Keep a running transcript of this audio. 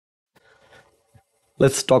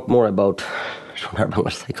Let's talk more about সোনার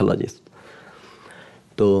বাংলার psychologist.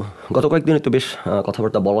 তো গত কয়েকদিন তো বেশ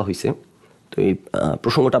কথাবার্তা বলা হয়েছে। তো এই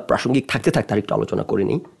প্রসঙ্গটা প্রাসঙ্গিক থাকতে থাকতে আরেকটু আলোচনা করে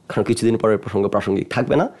নিই, কারণ কিছুদিন পরে প্রসঙ্গ প্রাসঙ্গিক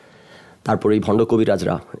থাকবে না। তারপর এই ভণ্ড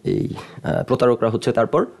কবিরাজরা, এই প্রতারকরা হচ্ছে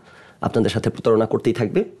তারপর আপনাদের সাথে প্রতারণা করতেই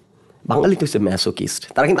থাকবে। বাঙালি তো হচ্ছে ম্যাসোকিস্ট,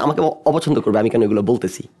 তারা কিন্তু আমাকে অপছন্দ করবে আমি কেন এগুলো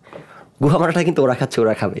বলতেছি। গুহামারাটা কিন্তু ওরা খাচ্ছে,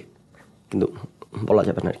 ওরা খাবে, কিন্তু বলা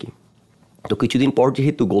যাবে না আর কি। তো কিছুদিন পর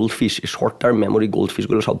যেহেতু গোল্ডফিশ, শর্ট টার্ম মেমোরি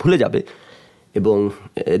গোল্ডফিশগুলো সব ভুলে যাবে এবং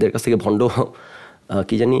এদের কাছ থেকে ভণ্ড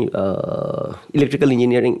কী জানি ইলেকট্রিক্যাল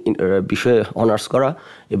ইঞ্জিনিয়ারিং বিষয়ে অনার্স করা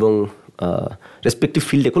এবং রেসপেক্টিভ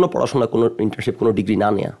ফিল্ডে কোনো পড়াশোনা, কোনো ইন্টার্নশিপ, কোনো ডিগ্রি না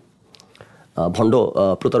নেওয়া ভণ্ড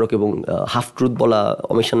প্রতারক এবং হাফ ট্রুথ বলা,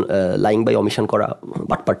 অমিশন, লাইং বাই অমিশন করা,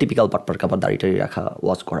 বাটপার, টিপিক্যাল বাটপার, কাবার দাড়ি টাড়ি রাখা,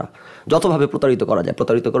 ওয়াচ করা, যতভাবে প্রতারিত করা যায়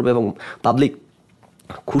প্রতারিত করবে এবং পাবলিক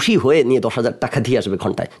খুশি হয়ে নিয়ে 10,000 টাকা দিয়ে আসবে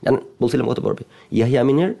ঘন্টায়। জানেন, বলছিলাম কত পড়বে? ইয়াহিয়া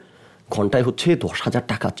আমিনের ঘন্টায় হচ্ছে 10,000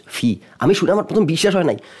 টাকা ফি। আমি শুনে আমার প্রথম বিশ্বাস হয়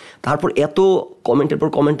নাই। তারপর এত কমেন্টের পর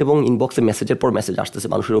কমেন্ট এবং ইনবক্সে মেসেজের পর মেসেজ আসতেছে,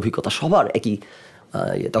 মানুষের অভিজ্ঞতা সবার একই।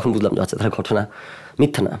 তখন বুঝলাম যে আচ্ছা, তার ঘটনা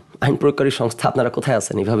মিথ্যা না। আইন প্রয়োগকারী সংস্থা আপনারা কোথায়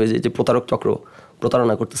আছেন? এইভাবে যে প্রতারক চক্র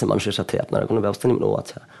প্রতারণা করতেছে মানুষের সাথে, আপনারা কোনো ব্যবস্থা নেবেন? ও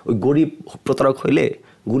আচ্ছা, ওই গরিব প্রতারক হইলে,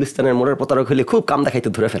 গুলিস্তানের মোড়ের প্রতারক হইলে খুব কাম দেখাইতে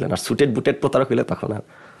ধরে ফেলেন, আর সুটেড বুটেড প্রতারক হইলে তখন আর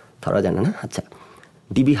ধরা জানে না। আচ্ছা,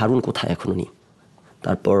 ডিবি হারুন কোথায় এখনও নেই?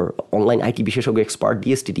 তারপর অনলাইন আইটি বিশেষজ্ঞ এক্সপার্ট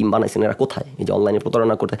ডিএসটি টিম বানাইছেন, এরা কোথায়? এই যে অনলাইনে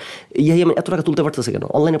প্রতারণা করতে আমি এত টাকা তুলতে পারতেছে কেন?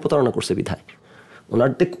 অনলাইনে প্রতারণা করছে বিধায়।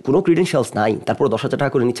 ওনারদের কোনো ক্রিডেন্সিয়ালস নাই, তারপর 10,000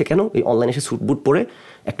 টাকা করে নিচ্ছে কেন? এই অনলাইনে এসে স্যুট বুট পরে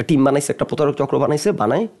একটা টিম বানাইছে, একটা প্রতারক চক্র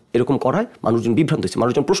বানায় এরকম করায় মানুষজন বিভ্রান্ত হচ্ছে।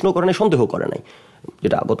 মানুষজন প্রশ্ন করে নাই, সন্দেহ করে নাই।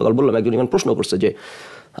 যেটা গতকাল বললাম, একজন ইভেন প্রশ্ন করছে যে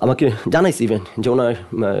আমাকে জানাইছে ইভেন যে ওনার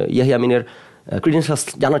ইয়াহিয়া আমিনের ক্রিডেন্সিয়ালস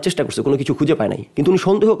জানার চেষ্টা করছে, কোনো কিছু খুঁজে পায় নাই, কিন্তু উনি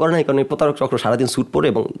সন্দেহ করে নাই, কারণ এই প্রতারক চক্র সারাদিন স্যুট পরে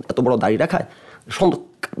এবং এত বড় দাড়ি রাখায়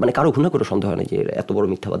মানে কারো ঘুণা করে সন্দেহ হয় না যে এত বড়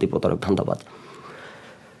মিথ্যাবাদী প্রতারক, ধান্দাবাজ।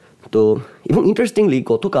 তো এবং ইন্টারেস্টিংলি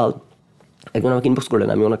গতকাল একজন আমাকে ইনবক্স করলেন,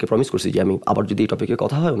 আমি ওনাকে প্রমিস করছি যে আমি আবার যদি এই টপিকে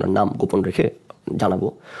কথা হয় ওনার নাম গোপন রেখে জানাবো।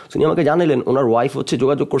 উনি আমাকে জানালেন ওনার ওয়াইফ হচ্ছে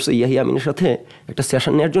যোগাযোগ করছে ইয়াহিয়া আমিনের সাথে একটা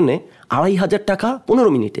সেশন নেওয়ার জন্য 2,500 টাকা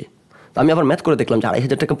 15 মিনিটে। তো আমি আবার ম্যাথ করে দেখলাম যে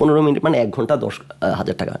 2,500 টাকা 15 মিনিট মানে 1 ঘন্টা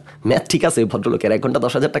 10,000 টাকা। ম্যাথ ঠিক আছে ভদ্রলোকের, 1 ঘন্টা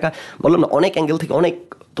 10,000 টাকা। বললাম না, অনেক অ্যাঙ্গেল থেকে অনেক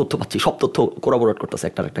তথ্য পাচ্ছি, সব তথ্য কোরাবোরেট করতেছে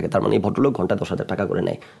একটাকে। তার মানে এই ভদ্রলোক ঘন্টা 10,000 টাকা করে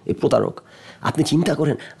নেয়, এই প্রতারক। আপনি চিন্তা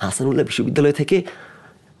করেন, আহসানুল্লাহ বিশ্ববিদ্যালয় থেকে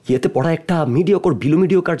ইয়েতে পড়া একটা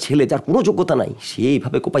বিলো-মিডিওকার ছেলে, যার কোনো যোগ্যতা নাই, সে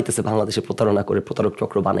এইভাবে কোপাইতেছে বাংলাদেশে প্রতারণা করে, প্রতারক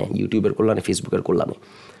চক্র বানায় ইউটিউবের কল্যাণে, ফেসবুকের কল্যাণে,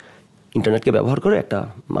 ইন্টারনেটকে ব্যবহার করে একটা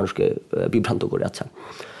মানুষকে বিভ্রান্ত করে। আচ্ছা,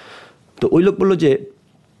 তো ওই লোক বললো যে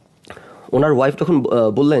ওনার ওয়াইফ তখন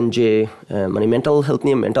বললেন যে মানে মেন্টাল হেলথ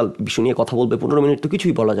নিয়ে, মেন্টাল বিষয় নিয়ে কথা বলবে, 15 মিনিট তো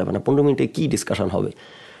কিছুই বলা যাবে না, 15 মিনিটে কী ডিসকাশন হবে?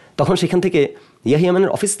 তখন সেখান থেকে ইয়াহিয়া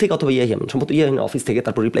আমিনের অফিস থেকে, অথবা ইয়াহিয়া আমিন সম্ভবত ইয়াহিয়া আমিনের অফিস থেকে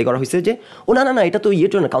তারপর রিপ্লাই করা হয়েছে যে ও না, এটা তো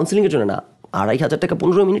ইয়ের জন্য, কাউন্সিলিংয়ের জন্য না, 2,500 টাকা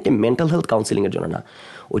 15 মিনিটে মেন্টাল হেলথ কাউন্সিলিংয়ের জন্য না,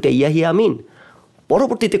 ওইটা ইয়াহিয়া আমিন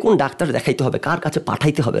পরবর্তীতে কোন ডাক্তার দেখাইতে হবে, কার কাছে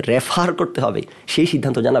পাঠাইতে হবে, রেফার করতে হবে, সেই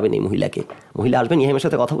সিদ্ধান্ত জানাবেন এই মহিলাকে। মহিলা আসবেন, ইয়াহিয়ামের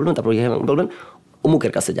সাথে কথা বলবেন, তারপর ইয়াহিয়া বলবেন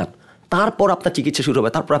অমুকের কাছে যান, তারপর আপনার চিকিৎসা শুরু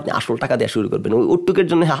হবে, তারপর আপনি আসল টাকা দেওয়া শুরু করবেন। ওটুকের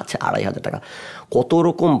জন্য আছে 2,500 টাকা। কত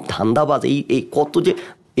রকম ধান্দাবাজ, এই কত যে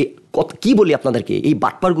কী বলি আপনাদেরকে, এই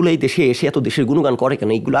বাটপারগুলো এই দেশে এসে এত দেশের গুণগান করে কেন?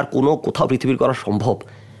 এইগুলো আর কোনো কোথাও পৃথিবীর করা সম্ভব?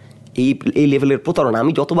 এই লেভেলের প্রতারণা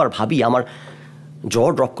আমি যতবার ভাবি আমার জ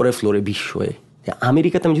ড্রপ করে ফ্লোরে বিস্ময়ে।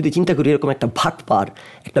 আমেরিকাতে আমি যদি চিন্তা করি, এরকম একটা ভাটপার,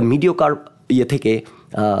 একটা মিডিওকার ইয়ে থেকে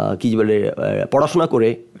কী বলে পড়াশোনা করে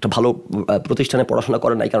একটা ভালো প্রতিষ্ঠানে পড়াশোনা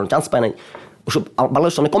করে নাই, কারণ চান্স পায় নাই। ওসব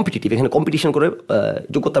বাংলাদেশ অনেক কম্পিটিটিভ, এখানে কম্পিটিশন করে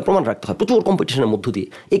যোগ্যতার প্রমাণ রাখতে হয়, প্রচুর কম্পিটিশনের মধ্য দিয়ে।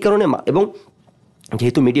 এই কারণে এবং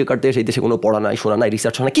যেহেতু মিডিয়াকার দেশ, এই দেশে কোনো পড়া নাই, শোনা নাই,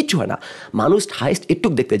 রিসার্চ হয় না, কিচ্ছু হয় না। মানুষ হাইস্ট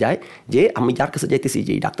একটুক দেখতে যায় যে আমি যার কাছে যাইতেছি,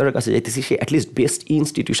 যে ডাক্তারের কাছে যাইতেছি, সে অ্যাটলিস্ট বেস্ট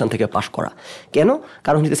ইনস্টিটিউশন থেকে পাস করা। কেন?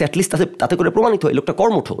 কারণ হইতেছে অ্যাটলিস্ট তাতে করে প্রমাণিত হয় এই লোকটা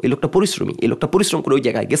কর্মঠ, এই লোকটা পরিশ্রমী, এই লোকটা পরিশ্রম করে ওই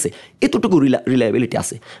জায়গায় গেছে, এতটুকু রিলায়েবিলিটি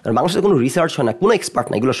আছে। কারণ বাংলাদেশে কোনো রিসার্চ হয় না, কোনো এক্সপার্ট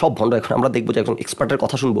না, এগুলো সব ভণ্ড। এখন আমরা দেখবো যে একজন এক্সপার্টের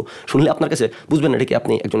কথা শুনলে আপনার কাছে বুঝবেন না এটা কি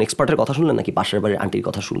আপনি একজন এক্সপার্টের কথা শুনলেন নাকি পাশের বাড়ির আন্টির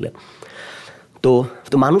কথা শুনলেন।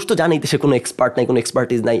 তো মানুষ তো জানে এই দেশে কোনো এক্সপার্ট নাই, কোনো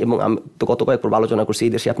এক্সপার্টিস নাই। এবং আমি তো গত কয়েকবার আলোচনা করছি,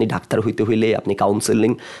 এই দেশে আপনি ডাক্তার হইতে হইলে, আপনি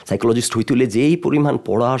কাউন্সেলিং সাইকোলজিস্ট হইতে হইলে যেই পরিমাণ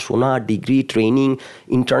পড়াশোনা, ডিগ্রি, ট্রেনিং,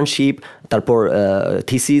 ইন্টার্নশিপ, তারপর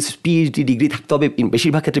থিসিস, পিএইচডি ডিগ্রি থাকতে হবে,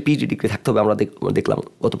 বেশিরভাগ ক্ষেত্রে পিএইচডি ডিগ্রি থাকতে হবে, আমরা দেখলাম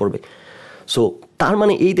গত পর্বে। সো তার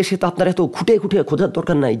মানে এই দেশে তো আপনার এত খুঁটে খোঁজার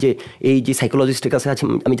দরকার নাই যে এই যে সাইকোলজিস্টের কাছে আছে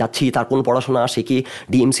আমি যাচ্ছি, তার কোনো পড়াশোনা, সে কি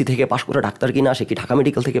ডিএমসি থেকে পাশ করা ডাক্তার কিনা, সে কি ঢাকা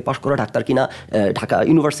মেডিকেল থেকে পাশ করা ডাক্তার কিনা, ঢাকা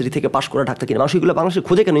ইউনিভার্সিটি থেকে পাশ করা ডাক্তার কিনা। মানুষ এগুলো বাংলাদেশে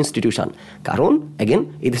খোঁজে কেন ইনস্টিটিউশন? কারণ অ্যাগেন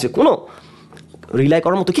এই দেশে কোনো রিলাই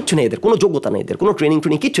করার মতো কিচ্ছু নেই, এদের কোনো যোগ্যতা নেই, এদের কোনো ট্রেনিং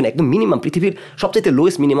কিচ্ছু নেই, একদম মিনিমাম, পৃথিবীর সবচাইতে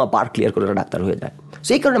লোয়েস্ট মিনিমাম বার ক্লিয়ার করে ডাক্তার হয়ে যায়।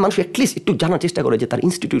 সেই কারণে মানুষ অ্যাটলিস্ট একটু জানার চেষ্টা করে যে তার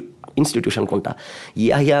ইনস্টিটিউশন কোনটা।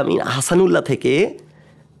 ইয়াহিয়া আমিন আহসানুল্লাহ থেকে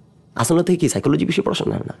আসলে থেকে কি সাইকোলজি বিষয়ে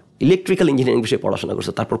পড়াশোনা না, ইলেকট্রিক্যাল ইঞ্জিনিয়ারিং বিষয়ে পড়াশোনা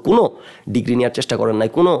করছে, তারপর কোনো ডিগ্রি নেওয়ার চেষ্টা করেন নাই,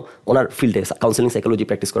 কোনো ওনার ফিল্ডে কাউন্সেলিং সাইকোলজি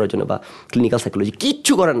প্র্যাকটিস করার জন্য বা ক্লিনিক্যাল সাইকোলজি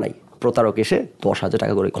কিচ্ছু করেন নাই। প্রতারক এসে 10,000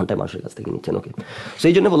 টাকা করে ঘন্টায় মানুষের কাছ থেকে নিচ্ছেন ওকে।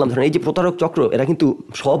 সেই জন্য বললাম ধরেন এই যে প্রতারক চক্র, এরা কিন্তু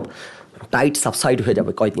সব টাইট সাবসাইড হয়ে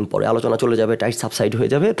যাবে কয়েকদিন পরে, আলোচনা চলে যাবে, টাইট সাবসাইড হয়ে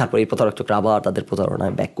যাবে, তারপর এই প্রতারক চক্র আবার তাদের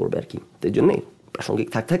প্রতারণায় ব্যাক করবে আর কি। তো এই জন্যই প্রাসঙ্গিক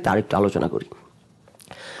থাকতে থাকতে আরেকটু আলোচনা করি।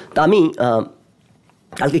 তা আমি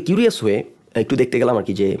কালকে কিউরিয়াস হয়ে একটু দেখতে গেলাম আর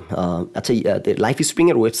কি যে আচ্ছা লাইফ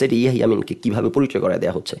স্প্রিংয়ের ওয়েবসাইটে ইয়াহিয়া আমিনকে কীভাবে পরিচয় করা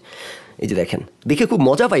দেওয়া হচ্ছে। এই যে দেখেন, দেখে খুব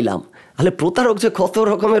মজা পাইলাম। তাহলে প্রতারক যে কত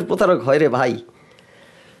রকমের প্রতারক হয় রে ভাই।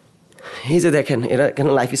 এই যে দেখেন, এরা কেন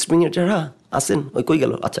লাইফ স্প্রিংয়ের যারা আছেন ওই কই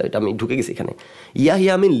গেল, আচ্ছা এটা আমি ঢুকে গেছি এখানে।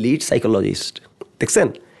 ইয়াহিয়া আমিন লিড সাইকোলজিস্ট, দেখছেন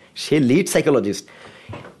সে লিড সাইকোলজিস্ট।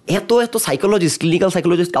 এত psychologist, clinical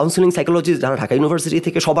psychologist, counselling psychologist যারা ঢাকা ইউনিভার্সিটি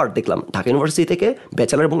থেকে, সবার দেখলাম ঢাকা ইউনিভার্সিটি থেকে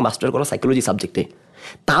ব্যাচেলার এবং মাস্টার করা সাইকোলজি সাবজেক্টে,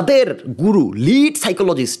 তাদের গুরু লিড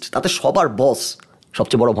সাইকোলজিস্ট, তাদের সবার বস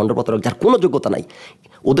সবচেয়ে বড় ভণ্ড প্রতারক, যার কোনো যোগ্যতা নাই।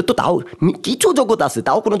 ওদের তো তাও কিছু যোগ্যতা আছে,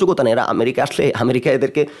 তাও কোনো যোগ্যতা নেই। এরা আমেরিকা আসলে আমেরিকা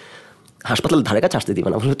এদেরকে হাসপাতালের ধারে কাছে আসতে দিবে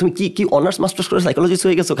না। বলে তুমি কি অনার্স মাস্টার্স করে সাইকোলজিস্ট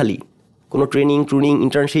হয়ে গেছো, খালি কোনো ট্রেনিং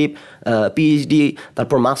ইন্টার্নশিপ, পিএইচডি,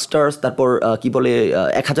 তারপর মাস্টার্স, তারপর কি বলে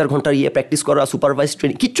 1000 ঘন্টার প্র্যাকটিস করা, সুপারভাইজ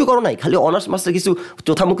ট্রেনিং, কিচ্ছু করো নাই, খালি অনার্স মাস্টার কিছু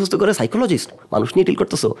চোথা মুখস্থ করে সাইকোলজিস্ট মানুষ নিয়ে ডিল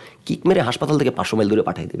করতেছো, কিক মেরে হাসপাতাল থেকে 500 মাইল দূরে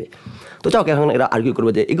পাঠিয়ে দেবে। তো যাও, এখন এরা আর্গুই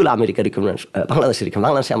করবে যে এগুলো আমেরিকার রিকমেন্ড,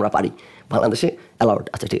 বাংলাদেশে আমরা পারি, বাংলাদেশে অ্যালাউড।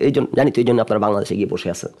 আচ্ছা ঠিক, এই জন্য জানি তো, এই জন্য আপনারা বাংলাদেশে গিয়ে বসে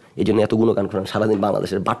আছেন, এই জন্য এত গুণগান করেন সারাদিন।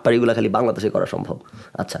 বাংলাদেশের বাটপাড়িগুলো খালি বাংলাদেশে করা সম্ভব।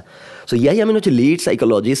 আচ্ছা, সো ইয়াহিয়া আমিন হচ্ছে লিড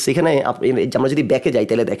সাইকোলজিস্ট। সেখানে আমরা যদি ব্যাকে যাই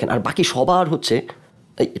তাহলে দেখেন, আর বাকি সবার হচ্ছে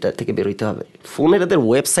এটা থেকে বের হইতে হবে। ফোনের এদের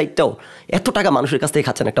ওয়েবসাইটটাও এত টাকা মানুষের কাছ থেকে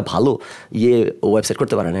খাচ্ছেন, একটা ভালো ওয়েবসাইট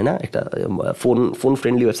করতে পারেন না, একটা ফোন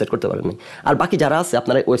ফ্রেন্ডলি ওয়েবসাইট করতে পারেন। আর বাকি যারা আছে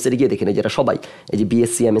আপনারা ওয়েবসাইটে গিয়ে দেখেন, যেটা সবাই এই যে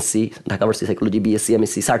BSc MSc, Dhaka university psychology BSc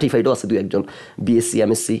MSc সার্টিফাইডও আছে 2-1 বিএসসি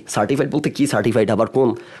এমএসসি সার্টিফাইড। বলতে কি সার্টিফাইড, আবার কোন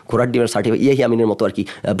ঘোড়ার ডিমের সার্টিফাইড, ইয়াহিয়া আমিনের মতো আর কি,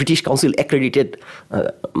 ব্রিটিশ কাউন্সিল অ্যাক্রেডিটেড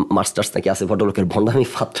মাস্টার্স নাকি আছে, ভদ্রলোকের ভণ্ডামি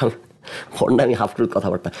ভণ্ডামি হাফট্রুথ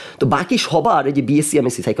কথাবার্তা। তো বাকি সবার এই যে BSc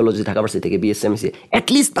MSc psychology Dhaka university থেকে বিএসসি এমএসসি,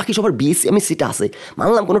 অ্যাটলিস্ট বাকি সবার বিএসসি এমএসসিটা আছে।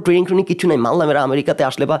 মানলাম কোনো ট্রেনিং কিছু নাই, মানলাম এরা আমেরিকাতে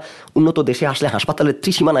আসলে বা উন্নত দেশে আসলে হাসপাতালের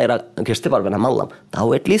ত্রিসীমানা এরা ঘেঁষতে পারবে না, মানলাম, তাও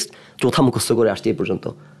অ্যাটলিস্ট চোথা মুখস্থ করে আসছে এই পর্যন্ত।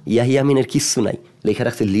 ইয়াহিয়া আমিনের কিচ্ছু নাই, লেখা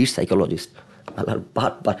রাখছে লিড সাইকোলজিস্ট। আর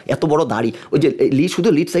এত বড় দাড়ি, ওই যে শুধু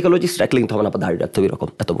লিড সাইকোলজিস্ট রাখলে কিন্তু হবে না, দাড়ি রাখতে হবে এরকম,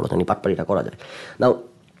 এত বড় জানি পাটপাড়িটা করা যায় না।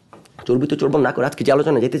 চর্বি তো চর্বণ না করে আজকে যে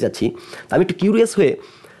আলোচনা যেতে যাচ্ছি, আমি একটু কিউরিয়াস হয়ে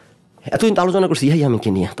এতদিন তো আলোচনা করছি ইয়াহিয়া আমিনকে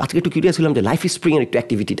নিয়ে, আজকে একটু কিউরিয়াস ছিলাম যে লাইফ স্প্রিংয়ের একটু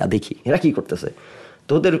অ্যাক্টিভিটিটা দেখি এরা কী করতেছে।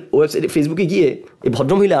 তো ওদের ওয়েবসাইটে ফেসবুকে গিয়ে এই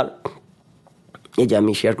ভদ্রমহিলার, এই যে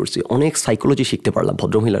আমি শেয়ার করছি, অনেক সাইকোলজি শিখতে পারলাম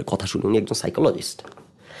ভদ্রমহিলার কথা শুনে। উনি একজন সাইকোলজিস্ট।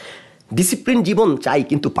 ডিসিপ্লিন জীবন চাই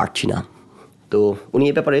কিন্তু পারছি না। তো উনি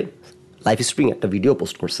এ ব্যাপারে লাইফ স্প্রিং একটা ভিডিও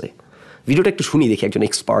পোস্ট করছে। ভিডিওটা একটু শুনি দেখি, একজন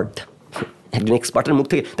এক্সপার্টের মুখ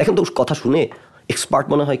থেকে। দেখেন তো কথা শুনে এক্সপার্ট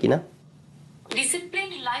মনে হয় কিনা।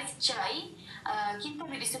 ডিসিপ্লিন লাইফ চাই কিন্তু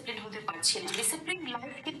আমি ডিসিপ্লিন হতে পারছি না। ডিসিপ্লিন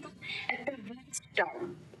লাইফ কিন্তু একটা রিচ টার্ম,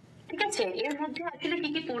 ঠিক আছে? এর মধ্যে আসলে কি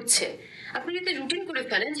কি পড়ছে, আপনি যদি রুটিন করে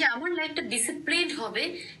ফেলেন যে আমার লাইফটা ডিসিপ্লিন হবে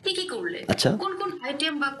কি কি করলে, কোন কোন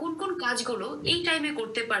আইটেম বা কোন কোন কাজগুলো এই টাইমে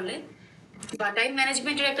করতে পারলে, বা টাইম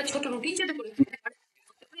ম্যানেজমেন্টের একটা ছোট রুটিন যদি করে ফেলতে পারেন,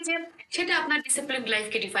 যে সেটা আপনার ডিসিপ্লিন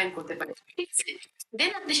লাইফকে ডিফাইন করতে পারে, ঠিক আছে?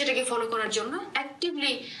 দেন আপনি সেটাকে ফলো করার জন্য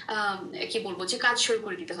অ্যাক্টিভলি কি বলবো যে কাজ শুরু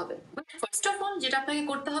করে দিতে হবে। ফার্স্ট অফ অল যেটা আপনাকে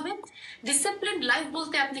করতে হবে, ডিসিপ্লিন লাইফ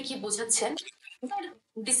বলতে আপনি কি বোঝাচ্ছেন,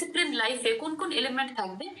 ডিসিপ্লিন লাইফে কোন কোন এলিমেন্ট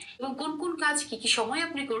থাকবে এবং কোন কোন কাজ কি কি সময়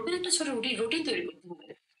আপনি করবেন, একটা ছোট রুটিন তৈরি করতে হবে,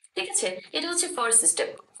 ঠিক আছে? এটা হচ্ছে ফার্স্ট স্টেপ।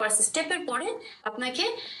 ফার্স্ট স্টেপের পরে আপনাকে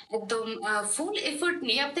একদম ফুল এফোর্ট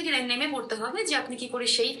নিয়ে আপনাকে নেমে পড়তে হবে যে আপনি কি করে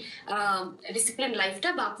সেই ডিসিপ্লিন লাইফটা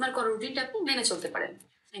বা আপনার করা রুটিনটা আপনি মেনে চলতে পারেন।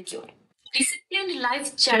 Thank you. ডিসিপ্লিন লাইফ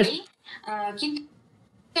চাই কিন্তু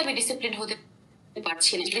আমি ডিসিপ্লিন হতে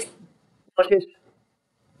পারছি না।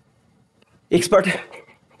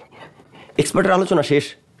 এক্সপার্টের আলোচনা শেষ,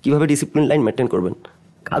 কিভাবে ডিসিপ্লিন লাইন মেনটেন করবেন,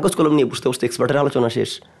 কাগজ কলম নিয়ে বুঝতে বুঝতে এক্সপার্টের আলোচনা শেষ।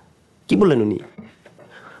 কি বললেন উনি?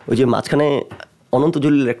 ওই যে মাঝখানে অনন্ত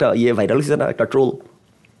জলিলের একটা ভাইরাল হয়েছে না, একটা ট্রোল।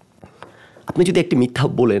 আপনি যদি একটি মিথ্যা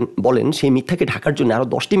বলেন সেই মিথ্যাকে ঢাকার জন্য আরও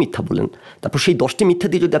 10টি মিথ্যা বলেন, তারপর সেই 10টি মিথ্যা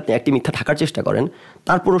দিয়ে যদি আপনি একটি মিথ্যা ঢাকার চেষ্টা করেন,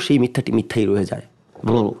 তারপরও সেই মিথ্যাটি মিথ্যাই রয়ে যায়।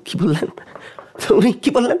 কি বললেন উনি? কি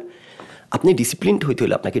বললেন? আপনি ডিসিপ্লিনড হইতে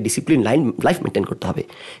হলে আপনাকে ডিসিপ্লিন লাইফ মেনটেন করতে হবে।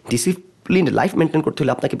 ডিসিপ্লিন লাইফ মেনটেন করতে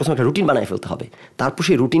হলে আপনাকে প্রথমে একটা রুটিন বানিয়ে ফেলতে হবে, তারপর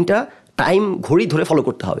সেই রুটিনটা টাইম ঘড়ি ধরে ফলো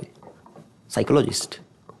করতে হবে। সাইকোলজিস্ট,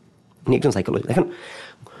 উনি একজন সাইকোলজিস্ট। দেখেন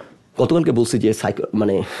গতকালকে বলছি যে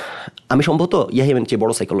মানে আমি সম্ভবত ইয়াহিয়ামের চেয়ে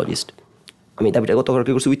বড় সাইকোলজিস্ট। আমি দাবিটা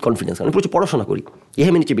গতকালকে করছি উইথ কনফিডেন্স। আমি প্রচুর পড়াশোনা করি,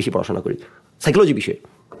 ইয়াহিয়ামের চেয়ে বেশি পড়াশোনা করি সাইকোলজি বিষয়ে,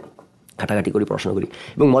 ঘাটাঘাটি করি, পড়াশোনা করি।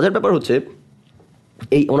 এবং মজার ব্যাপার হচ্ছে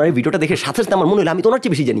এই ওনার এই ভিডিওটা দেখে সাথে সাথে আমার মনে হলো আমি তো ওনার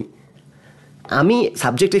চেয়ে বেশি জানি। আমি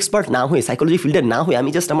সাবজেক্ট এক্সপার্ট না হয়ে, সাইকোলজি ফিল্ডের না হয়ে, আমি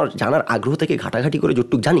জাস্ট আমার জানার আগ্রহ থেকে ঘাটাঘাটি করে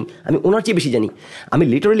যতটুকু জানি আমি ওনার চেয়ে বেশি জানি। আমি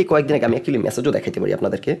লিটারালি কয়েকদিন আগে, আমি অ্যাকচুয়ালি মেসেজও দেখাইতে পারি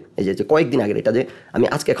আপনাদেরকে, এই যে কয়েকদিন আগের, এটা যে আমি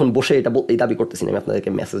আজকে এখন বসে এটা এই দাবি করতেছি না, আমি আপনাদেরকে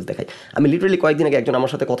মেসেজ দেখাই। আমি লিটারালি কয়েকদিন আগে একজন আমার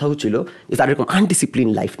সাথে কথা হচ্ছিল যে তার এরকম আনডিসিপ্লিন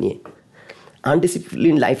লাইফ নিয়ে,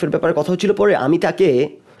 আনডিসিপ্লিন লাইফের ব্যাপারে কথা হচ্ছিল। পরে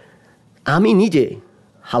আমি নিজে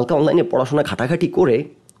হালকা অনলাইনে পড়াশোনা ঘাটাঘাটি করে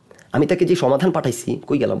আমি তাকে যে সমাধান পাঠাইছি,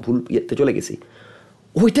 কই গেলাম, ভুল ইয়েতে চলে গেছি,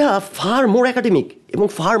 ওইটা ফার মোর একাডেমিক এবং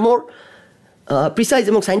ফার মোর প্রিসাইজ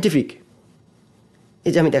এবং সায়েন্টিফিক।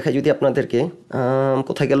 এই যে আমি দেখাই যদি আপনাদেরকে,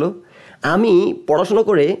 কোথায় গেল, আমি পড়াশোনা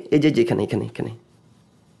করে এই যে এখানে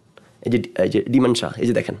এই যে ডিমেনশা, এই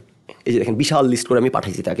যে দেখেন বিশাল লিস্ট করে আমি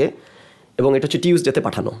পাঠাইছি তাকে, এবং এটা হচ্ছে টিউসডেতে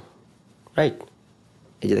পাঠানো, রাইট?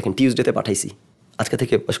 এই যে দেখেন টিউসডেতে পাঠাইছি, আজকে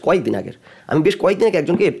থেকে বেশ কয়েকদিন আগের। আমি বেশ কয়েকদিন আগে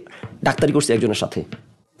একজনকে ডাক্তারি করছি একজনের সাথে,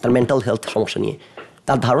 তার মেন্টাল হেলথ সমস্যা নিয়ে।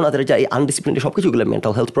 তার ধারণা তার যে এই আনডিসিপ্লিনটি সব কিছুগুলো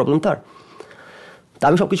মেন্টাল হেলথ প্রবলেম তার। তা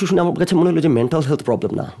আমি সব কিছু শুনে আমার কাছে মনে হলো যে মেন্টাল হেলথ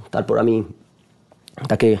প্রবলেম না। তারপর আমি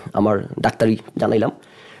তাকে আমার ডাক্তারি জানাইলাম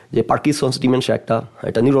যে পার্কিনসন্স ডিমেনশিয়া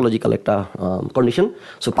একটা নিউরোলজিক্যাল একটা কন্ডিশন।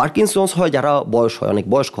 সো পার্কিনসন্স হয় যারা বয়স হয়, অনেক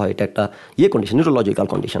বয়স্ক হয়, এটা একটা কন্ডিশন, নিউরোলজিক্যাল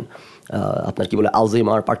কন্ডিশন। আপনার কি বলে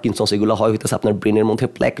আলঝেইমার, পার্কিনসন্স, এগুলো হইতেছে আপনার ব্রেনের মধ্যে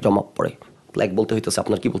প্ল্যাক জমা পড়ে। প্ল্যাক বলতে হইতেছে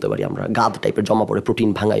আপনার কি বলতে পারি আমরা, গাদ টাইপের জমা পড়ে, প্রোটিন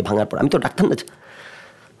ভাঙার পর। আমি তো ডাক্তার না,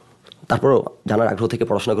 তারপরও জানার আগ্রহ থেকে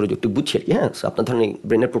পড়াশোনা করে একটু বুঝছি আর কি। হ্যাঁ, আপনার ধরেন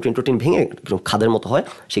ব্রেনের প্রোটিন ভেঙে খাদের মতো হয়,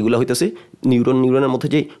 সেগুলো হইতেছে নিউরনের মধ্যে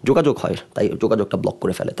যে যোগাযোগ হয়, তাই যোগাযোগটা ব্লক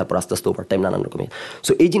করে ফেলে। তারপর আস্তে আস্তে ওভার টাইম নানান রকমের।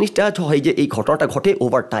 সো এই জিনিসটা হয় যে এই ঘটনাটা ঘটে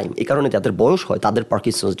ওভার টাইম। এই কারণে যাদের বয়স হয় তাদের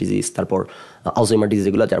পার্কিনসন্স ডিজিজ, তারপর আলঝেইমার ডিজিজ,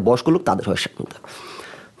 এগুলো যারা বয়স্ক লোক তাদের হয়।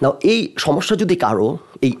 না, এই সমস্যা যদি কারো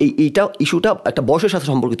এইটা ইস্যুটা একটা বয়সের সাথে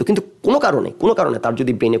সম্পর্কিত, কিন্তু কোনো কারণে তার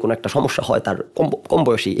যদি ব্রেনে কোনো একটা সমস্যা হয়, তার কম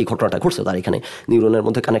বয়সে এই ঘটনাটা ঘটছে, তার এখানে নিউরনের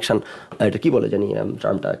মধ্যে কানেকশন, এটা কী বলে জানি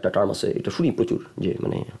একটা টার্ম আছে, এটা শুনি প্রচুর, যে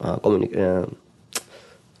মানে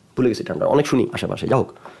ভুলে গেছি টার্মটা, অনেক শুনি আশেপাশে। যাই হোক,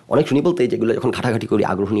 অনেক শুনি বলতে যেগুলো যখন ঘাটাঘাটি করি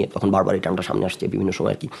আগ্রহ নিয়ে, তখন বারবার এই টার্মটা সামনে আসছে বিভিন্ন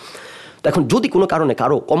সময় আর কি। তো এখন যদি কোনো কারণে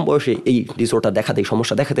কারো কম বয়সে এই ডিসঅর্ডার দেখা দেয়,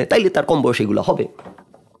 সমস্যা দেখা দেয়, তাইলে তার কম বয়সে এগুলো হবে।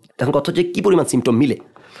 তখন কথা হচ্ছে কী পরিমাণ সিমটম মিলে।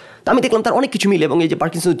 তো আমি দেখলাম তার অনেক কিছু মিলে, এবং এই যে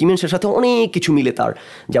পার্কিনসন্স ডিমেনশিয়ার সাথে অনেক কিছু মিলে তার।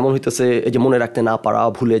 যেমন হইতেছে এই যে মনে রাখতে না পারা,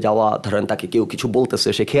 ভুলে যাওয়া, ধরেন তাকে কেউ কিছু বলতেছে,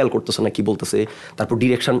 সে খেয়াল করতেছে না কি বলতেছে, তারপর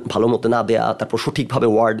ডিরেকশন ভালো মতো না দেয়া, তারপর সঠিকভাবে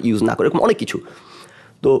ওয়ার্ড ইউজ না করে, এরকম অনেক কিছু।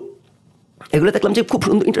 তো এগুলো দেখলাম যে খুব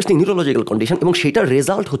সুন্দর ইন্টারেস্টিং নিউরোলজিক্যাল কন্ডিশন, এবং সেটার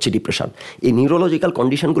রেজাল্ট হচ্ছে ডিপ্রেশন। এই নিউরোলজিক্যাল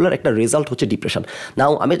কন্ডিশনগুলোর একটা রেজাল্ট হচ্ছে ডিপ্রেশন।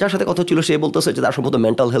 নাও আমি যার সাথে কথা হচ্ছিল, সে বলতেছে যে তার সম্ভবত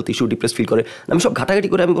mental health issue, depress feel করে। আমি সব ঘাটাঘাটি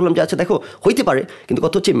করে আমি বললাম যে আচ্ছা দেখো, হইতে পারে, কিন্তু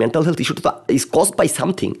কথা হচ্ছে মেন্টাল হেলথ ইস্যুটা তো ইজ কজড বাই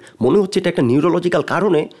সামথিং। মনে হচ্ছে এটা একটা নিউরোলজিক্যাল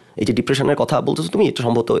কারণে, এই যে ডিপ্রেশনের কথা বলতেছো তুমি, এটা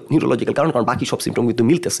সম্ভবত নিউরোলজিক্যাল কারণ বাকি সব সিমটম কিন্তু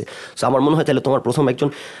মিলতেছে। সো আমার মনে হয় তাহলে তোমার প্রথম একজন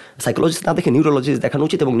সাইকোলজিস্ট না দেখে নিউরোলজিস্ট দেখানো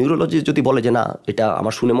উচিত, এবং নিউরোলজিস্ট যদি বলে যে না, এটা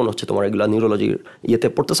আমার শুনে মনে হচ্ছে তোমার এগুলো নিউরোলজির ইয়েতে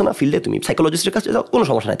পড়তেছে না, ফিল্ডে, তুমি সাইকোলজিস্টের কাছে যাও, কোনো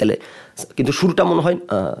সমস্যা নাই তাহলে। কিন্তু শুরুটা মনে হয়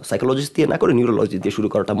সাইকোলজিস্ট দিয়ে না করে নিউরোলজি দিয়ে শুরু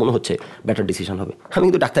করাটা মনে হচ্ছে বেটার ডিসিশন হবে। আমি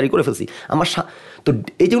কিন্তু ডাক্তারি করে ফেলছি তো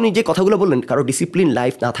এই যে উনি যে কথাগুলো বললেন, কারো ডিসিপ্লিন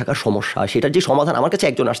লাইফ না থাকার সমস্যা, সেটার যে সমাধান, আমার কাছে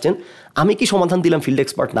একজন আসছেন, আমি কি সমাধান দিলাম ফিল্ড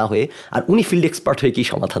এক্সপার্ট না হয়ে, আর উনি ফিল্ড এক্সপার্ট হয়ে কি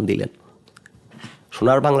সমাধান দিলেন।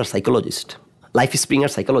 সোনার বাংলার সাইকোলজিস্ট,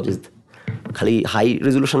 লাইফস্প্রিংয়ের সাইকোলজিস্ট, খালি হাই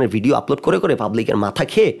রেজলিউশনের ভিডিও আপলোড করে করে পাবলিকের মাথা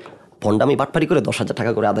খেয়ে ভণ্ডামি বাটপারি করে 10,000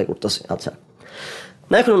 টাকা করে আদায় করতেছে। আচ্ছা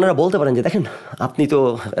না, এখন ওনারা বলতে পারেন যে দেখেন, আপনি তো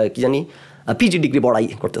কি জানি পিএইচডি ডিগ্রি বড়াই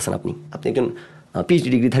করতেছেন, আপনি একজন পিএইচডি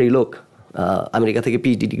ডিগ্রিধারী লোক, আমেরিকা থেকে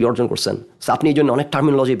পিএইচডি ডিগ্রি অর্জন করছেন, সো আপনি এই জন্য অনেক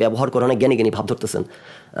টার্মিনোলজি ব্যবহার করে অনেক জ্ঞানী ভাব ধরতেছেন,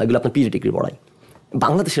 এগুলো আপনার পিএইচডি ডিগ্রি বড়াই।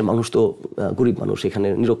 বাংলাদেশের মানুষ তো গরিব মানুষ, এখানে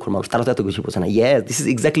নিরক্ষর মানুষ, তারা তো এত কিছু বোঝে না। Yes, this is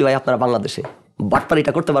exactly Y আপনারা বাংলাদেশে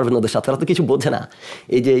বাটপারিটা করতে পারবেন ওদের সাথে, তারা তো কিছু বোঝে না।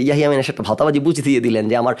 এই যে ইয়াহিয়া আমিন একটা ভাতাবাজি বুঝিয়ে দিয়ে দিলেন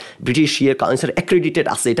যে আমার ব্রিটিশ কাউন্সিল অ্যাক্রেডিটেড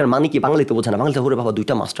আছে, এটার মানে কি বাঙালিতে বোঝে না। বাঙালিতে ওরে বাবা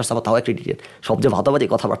 2টা মাস্টার্স, আবার তাও অ্যাক্রেডিটেড, সব যে ভাতাবাজি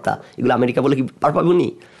কথাবার্তা, এগুলো আমেরিকা বলে কি পার পাবেনি।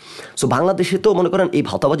 সো বাংলাদেশে তো মনে করেন এই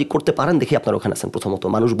ভাতাবাজি করতে পারেন দেখে আপনার ওখানে আছেন। প্রথমত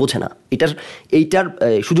মানুষ বোঝে না এইটার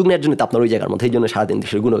সুযোগ নেওয়ার জন্য তো আপনার ওই জায়গার মধ্যে, এই জন্য সারাদিন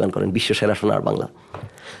দেশের গুণগান করেন, বিশ্ব সেরা সোনার বাংলা।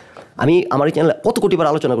 আমি আমার এই চ্যানেলে কত কোটিবার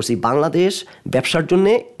আলোচনা করছি, বাংলাদেশ ব্যবসার জন্য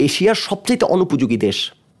এশিয়ার সবচেয়ে অনুপযোগী দেশ।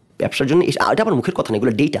 ব্যবসার জন্য এটা আমার মুখের কথা না,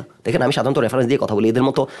 এগুলো ডেটা। দেখেন আমি সাধারণত রেফারেন্স দিয়ে কথা বলি, এদের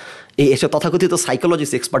মতো এসে তথাকথিত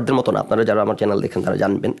সাইকোলজিস্ট এক্সপার্টদের মতো না। আপনারা যারা আমার চ্যানেল দেখেন তারা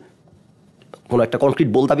জানবেন, কোনো একটা কনক্রিট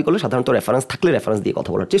বল দাবি করলে সাধারণত রেফারেন্স থাকলে রেফারেন্স দিয়ে কথা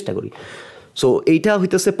বলার চেষ্টা করি। সো এইটা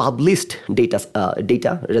হইতেছে পাবলিশড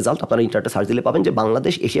ডেটা রেজাল্ট, আপনারা ইন্টারনেটে সার্চ দিলে পাবেন যে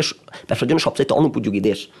বাংলাদেশ এশিয়ার ব্যবসার জন্য সবচেয়ে অনুপযোগী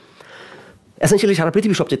দেশ। এসেন্সিয়ালি সারা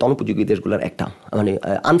পৃথিবীর সবচেয়ে অনুপযোগী দেশগুলোর একটা, মানে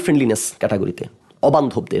আনফ্রেন্ডলিনেস ক্যাটাগরিতে।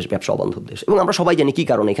 অবান্ধব দেশ, ব্যবসা অবান্ধব দেশ। এবং আমরা সবাই জানি কী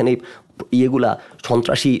কারণে এখানে ইয়েগুলা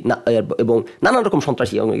সন্ত্রাসী এবং নানান রকম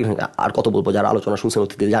সন্ত্রাসী, আর কত বলবো, যারা আলোচনা শুনছেন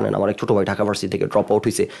অতীতে জানেন। আমার এক ছোটো ভাই ঢাকা ভার্সিটি থেকে ড্রপ আউট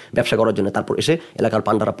হয়েছে ব্যবসা করার জন্য, তারপর এসে এলাকার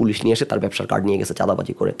পান্ডারা পুলিশ নিয়ে এসে তার ব্যবসার কার্ড নিয়ে গেছে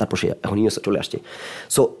চাঁদাবাজি করে, তারপর সে এখন ইউএসএ চলে আসছে।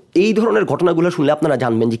 সো এই ধরনের ঘটনাগুলো শুনলে আপনারা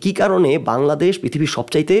জানবেন যে কী কারণে বাংলাদেশ পৃথিবীর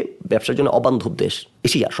সবচাইতে ব্যবসার জন্য অবান্ধব দেশ,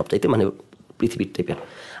 এশিয়ার সবচাইতে, মানে পৃথিবীর টাইপের।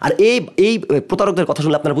 আর এই প্রতারকদের কথা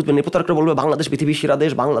শুনলে আপনারা বুঝবেন, এই প্রতারকরা বলবে বাংলাদেশ পৃথিবীর সেরা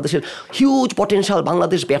দেশ, বাংলাদেশের হিউজ পটেনশিয়াল,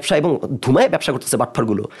 বাংলাদেশ ব্যবসা এবং ধুমায় ব্যবসা করতেছে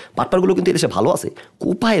বাটপারগুলো কিন্তু এদেশে ভালো আছে,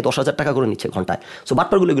 কোপায় 10,000 টাকা করে নিচ্ছে ঘন্টায়। সো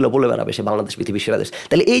বাটপারগুলো এগুলো বলে বেড়াবে সে বাংলাদেশ পৃথিবীর সেরা দেশ।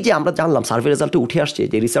 তাহলে এই যে আমরা জানলাম, সার্ভে রেজাল্টে উঠে আসছে,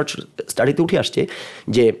 যে রিসার্চ স্টাডিতে উঠে আসছে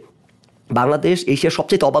যে বাংলাদেশ এশিয়ার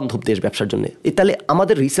সবচেয়ে অবান্ধব দেশ ব্যবসার জন্য, তাহলে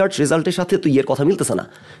আমাদের রিসার্চ রেজাল্টের সাথে তো ইয়ের কথা মিলতেছে না,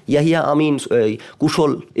 ইয়াহিয়া, আমিন,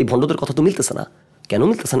 কুশল, এই ভণ্ডদের কথা তো মিলতেছে না। কেন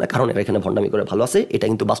মিলতেছে না? কারণ এরা এখানে ভণ্ডামি করে ভালো আছে। এটা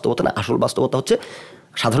কিন্তু বাস্তবতা না। আসল বাস্তবতা হচ্ছে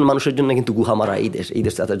সাধারণ মানুষের জন্য কিন্তু গুহা মারা এই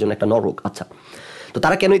দেশ তাদের জন্য একটা নরক। আচ্ছা, তো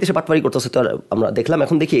তারা কেন এই দেশে পাটপাড়ি করতেছে তো আমরা দেখলাম।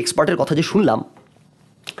 এখন দেখি এক্সপার্টের কথা যে শুনলাম,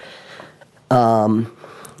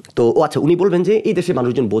 তো আচ্ছা, উনি বলবেন যে এই দেশে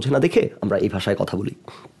মানুষজন বোঝে না দেখে আমরা এই ভাষায় কথা বলি।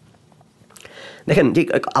 দেখেন, যে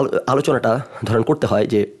আলোচনাটা ধরেন করতে হয়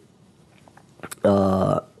যে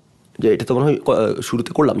এটা তো মনে হয়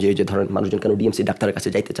শুরুতে করলাম, যে ধরেন মানুষজন কেন ডিএমসি ডাক্তারের কাছে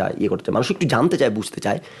যাইতে চায়, ইয়ে করতে চায়, মানুষ একটু জানতে চায়, বুঝতে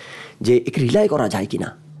চায় যে একে রিলাই করা যায় কিনা,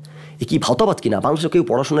 এ কি ভাওতাবাদ কিনা। বাংলাদেশে কেউ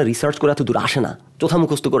পড়াশোনা রিসার্চ করে এত দূর আসে না, চোথা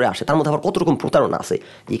মুখস্থ করে আসে, তার মধ্যে আবার কত রকম প্রতারণা আছে।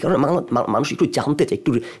 এই কারণে মানুষ একটু জানতে চায়,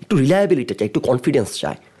 একটু রিলায়াবিলিটি চায়, একটু কনফিডেন্স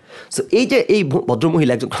চায়। সো এই যে এই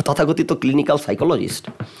ভদ্রমহিলা একজন তথাকথিত ক্লিনিক্যাল সাইকোলজিস্ট,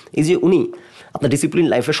 এই যে উনি আপনার ডিসিপ্লিন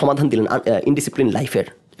লাইফের সমাধান দিলেন, ইনডিসিপ্লিন লাইফের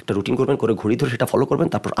একটা রুটিন করবেন, করে ঘড়ি ধরে সেটা ফলো করবেন,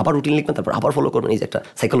 তারপর আবার রুটিন লিখবেন, তারপর আবার ফলো করবেন। এই যে একটা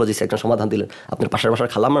সাইকোলজিস্ট একটা সমাধান দিলেন আপনার পাশের বাসার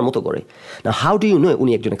খালাম্মার মতো করে। না, হাউ ডু ইউ নো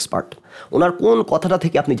উনি একজন এক্সপার্ট? ওনার কোন কথাটা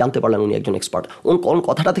থেকে আপনি জানতে পারলেন উনি একজন এক্সপার্ট? কোন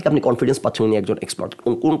কথাটা থেকে আপনি কনফিডেন্স পাচ্ছেন উনি একজন এক্সপার্ট?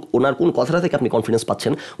 ওনার কোন কথাটা থেকে আপনি কনফিডেন্স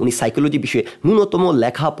পাচ্ছেন উনি সাইকোলজি বিষয়ে ন্যূনতম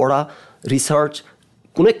লেখাপড়া, রিসার্চ,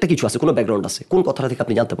 কোনো একটা কিছু আছে, কোনো ব্যাকগ্রাউন্ড আছে? কোন কথাটা থেকে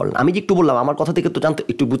আপনি জানতে পারলেন? আমি যে একটু বললাম, আমার কথা থেকে তো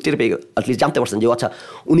একটু বুঝতে পেয়ে অ্যাটলিস্ট জানতে পারছেন যে আচ্ছা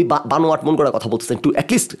উনি বানোয়াট মন করা কথা বলতেছেন, একটু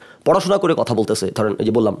অ্যাটলিস্ট পড়াশোনা করে কথা বলতেছে। ধরেন এই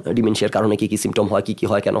যে বললাম ডিমেনশিয়ার কারণে কী কী সিমটম হয়, কী কী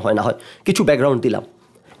হয়, কেন হয় না হয়, কিছু ব্যাকগ্রাউন্ড দিলাম।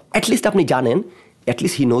 অ্যাটলিস্ট আপনি জানেন,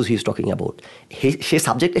 at least he knows he is talking about. Say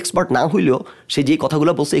subject expert না হইলেও সে যে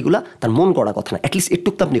কথাগুলো বলছে এগুলা তার মন করা কথা না, অ্যাটলিস্ট একটু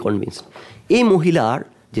তো আপনি কনভিন্স। এই মহিলার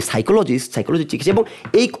যে সাইকোলজি চিকিৎসা, এবং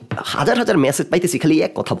এই হাজার হাজার মেসেজ পাইতেছি খালি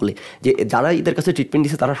এক কথা বলে, যে যারা এদের কাছে ট্রিটমেন্ট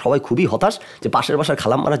দিচ্ছে তারা সবাই খুবই হতাশ, যে পাশের বাসার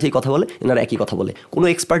খালাম্মারা যেই কথা বলে এনারা একই কথা বলে, কোনো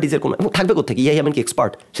এক্সপার্টিজের কোনো থাকবে কোথেকে? এমন কি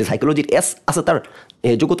এক্সপার্ট? সে সাইকোলজির আছে, তার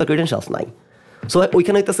যোগ্যতা ক্রেডেনশিয়ালস নাই। সো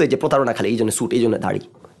ওইখানে হইতেছে যে প্রতারণা খালি এই জন্য স্যুট, এই জন্য দাড়ি।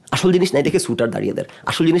 আসল জিনিস নাই দেখে স্যুট আর দাঁড়িয়েদের,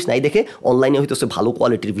 আসল জিনিস নাই দেখে অনলাইনে হইতেছে ভালো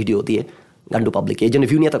কোয়ালিটির ভিডিও দিয়ে গান্ডু পাবলিকে, এই জন্য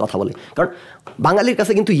ভিউ নিয়ে কথা বলে। কারণ বাঙালির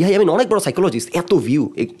কাছে কিন্তু ইয়াহিয়া আমিন অনেক বড় সাইকোলজিস্ট, এত ভিউ।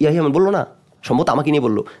 ইয়াহিয়া আমিন বললো না, সম্ভবত আমাকে নিয়ে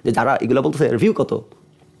বললো যে যারা এগুলো বলতেছে ভিউ কত,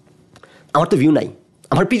 আমার তো ভিউ নাই,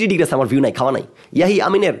 আমার পিজি ডিগ্রি আছে, আমার ভিউ নাই, খাওয়া নাই। ইয়াহিয়া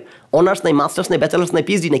আমিনের অনার্স নাই, মাস্টার্স নাই, ব্যাচেলার্স নাই,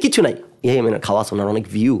 পিএইচডি নাই, কিছু নাই। ইয়াহিয়া আমিনের খাওয়া আছে, ওনার অনেক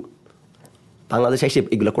ভিউ। বাংলাদেশে এসে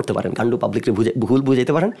এগুলো করতে পারেন, গান্ডু পাবলিককে ভুল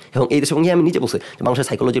বুঝাইতে পারেন। এবং এই দেশের সঙ্গে আমি নিজে বলছি যে বাংলাদেশের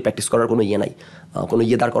সাইকোলজি প্র্যাকটিস করার কোনো ইয়ে নাই, কোনো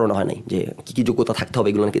ইয়ে দাঁড় করানো হয় নাই, যে কী কী যোগ্যতা থাকতে হবে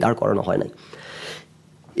এগুলো নাকি দাঁড় করানো হয় নাই।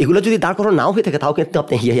 এগুলো যদি দাঁড় করানো নাও হয়ে থাকে তাও কিন্তু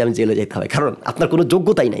আপনি আমি জেলে যেতে হবে, কারণ আপনার কোনো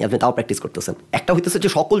যোগ্যতাই নাই, আপনি তাও প্র্যাকটিস করতেছেন। একটা হইতেছে যে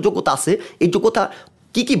সকল যোগ্যতা আছে, এই যোগ্যতা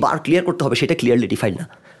কী কী বার ক্লিয়ার করতে হবে সেটা ক্লিয়ারলি ডিফাইন্ড না।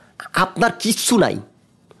 আপনার কিচ্ছু নাই,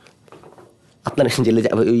 আপনার জেলে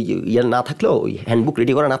ওই ইয়ে না থাকলেও, ওই হ্যান্ডবুক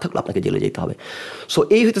রেডি করা না থাকলেও আপনাকে জেলে যেতে হবে। সো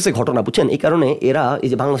এই হইতেছে ঘটনা, বুঝছেন? এই কারণে এরা এই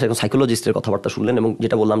যে বাংলাদেশের এখন সাইকোলজিস্টের কথাবার্তা শুনলেন, এবং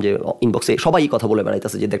যেটা বললাম যে ইনবক্সে সবাই কথা বলে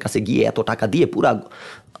বেড়াইতেছে, যেদের কাছে গিয়ে এত টাকা দিয়ে পুরা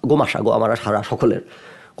গোমারা সারা সকলের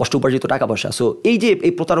কষ্ট উপার্জিত টাকা পয়সা। সো এই যে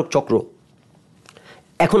এই প্রতারক চক্র,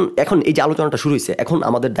 এখন এই যে আলোচনাটা শুরু হয়েছে, এখন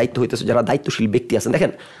আমাদের দায়িত্ব হইতেছে যারা দায়িত্বশীল ব্যক্তি আছেন।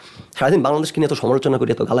 দেখেন, সারাদিন বাংলাদেশকে নিয়ে এত সমালোচনা করি,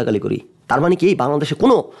 এত গালাগালি করি, তার মানে কি এই বাংলাদেশে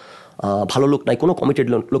কোনো ভালো লোক নাই, কোনো কমিটেড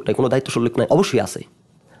লোক নাই, কোনো দায়িত্বশীল লোক নাই? অবশ্যই আছে।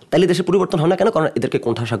 তাইলে দেশের পরিবর্তন হয় না কেন? কারণ এদেরকে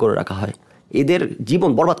কোণঠাসা করে রাখা হয়, এদের জীবন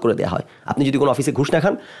বরবাদ করে দেওয়া হয়। আপনি যদি কোনো অফিসে ঘুষ না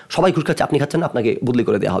খান, সবাই ঘুষ খাচ্ছে, আপনি খাচ্ছেন না, আপনাকে বদলি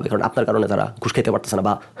করে দেওয়া হবে, কারণ আপনার কারণে তারা ঘুষ খেতে পারতেছে না,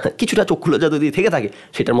 বা কিছুটা চক্ষুলো যদি থেকে থাকে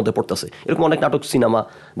সেটার মধ্যে পড়তেছে। এরকম অনেক নাটক, সিনেমা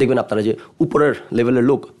দেখবেন আপনারা, যে উপরের লেভেলের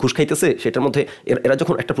লোক ঘুষ খাইতেছে, সেটার মধ্যে এরা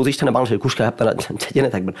যখন একটা প্রতিষ্ঠানে বাংলাদেশের ঘুষ খায়, আপনারা জেনে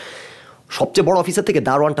থাকবেন সবচেয়ে বড় অফিসার থেকে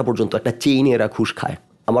দারোয়ানটা পর্যন্ত একটা চেইনে এরা ঘুষ খায়।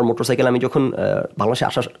 আমার মোটরসাইকেল, আমি যখন বাংলাদেশে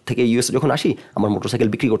আসার থেকে ইউএসএ যখন আসি, আমার মোটরসাইকেল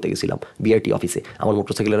বিক্রি করতে গেছিলাম বিআরটি অফিসে, আমার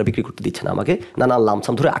মোটরসাইকেল এরা বিক্রি করতে দিচ্ছে না, আমাকে নানা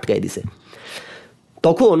লামসাম ধরে আটকাই দিছে।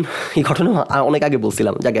 তখন এই ঘটনা অনেক আগে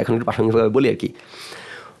বলছিলাম, যাকে এখন একটু প্রাসঙ্গিকভাবে বলি আর কি।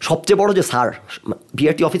 সবচেয়ে বড় যে স্যার,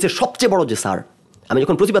 বিআরটি অফিসের সবচেয়ে বড় যে স্যার, আমি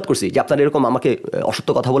যখন প্রতিবাদ করছি যে আপনারা এরকম আমাকে অসত্য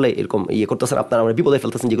কথা বলে এরকম ইয়ে করতেছেন, আপনারা আমার বিপদে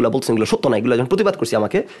ফেলতেছেন, যেগুলো বলছেন এগুলো সত্য না, এগুলো যখন প্রতিবাদ করছি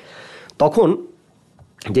আমাকে, তখন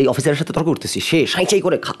যেই অফিসারের সাথে তর্ক করতেছি, সে সাঁইচাই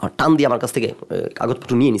করে টান দিয়ে আমার কাছ থেকে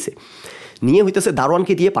কাগজপত্র নিয়ে নিছে, নিয়ে হইতেছে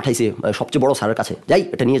দারোয়ানকে দিয়ে পাঠাইছে সবচেয়ে বড় স্যারের কাছে, যাই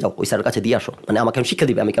এটা নিয়ে যাও, ওই স্যারের কাছে দিয়ে আসো, মানে আমাকে শিক্ষা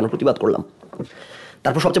দিবে আমি কেন প্রতিবাদ করলাম।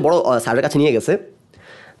 তারপর সবচেয়ে বড় স্যারের কাছে নিয়ে গেছে।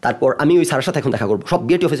 তারপর আমি ওই স্যারের সাথে এখন দেখা করবো, সব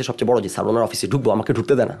বিআরটি অফিসে সবচেয়ে বড় যে স্যার, ওনার অফিসে ঢুকবো, আমাকে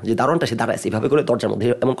ঢুকতে দেয় না, যে দারোয়ানটা সে দাঁড়ায় এভাবে করে দরজার মধ্যে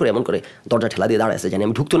এমন করে দরজা ঠেলা দিয়ে দাঁড়ায় আছে, জানি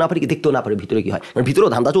আমি ঢুকতেও না পারি কি দেখতেও না পারি ভিতরে কি হয়, মানে ভিতরেও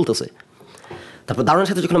ধান্দা চলতেছে। তারপর দারোয়ানের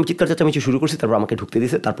সাথে যখন আমি চিৎকার চেঁচামেচি শুরু করছি, তারপর আমাকে ঢুকতে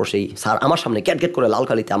দিয়েছে। তারপর সেই স্যার আমার সামনে ক্যাট করে লাল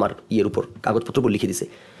কালিতে আমার ইয়ের উপর কাগজপত্র লিখে দিছে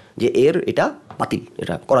যে এটা বাতিল,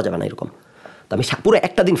 এটা করা যাবে না এরকম। তো আমি পুরো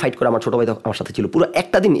একটা দিন ফাইট করে, আমার ছোটো ভাই আমার সাথে ছিল, পুরো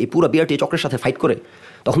একটা দিন এই পুরো বিআরটি চক্রের সাথে ফাইট করে,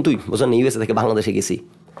 তখন তুই বোঝেন ইউএসএ থেকে বাংলাদেশে গেছি।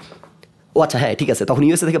 ও আচ্ছা হ্যাঁ ঠিক আছে, তখন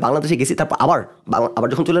ইউএসএ থেকে বাংলাদেশে গেছি। তারপর আবার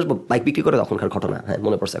যখন চলে আসবো বাইক বিক্রি করে, তখনকার ঘটনা হ্যাঁ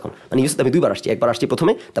মনে পড়ছে এখন। মানে ইউএসএতে আমি 2 বার আসছি, একবার আসছি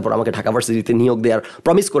প্রথমে, তারপর আমাকে ঢাকা ভার্সিটিতে নিয়োগ দেওয়ার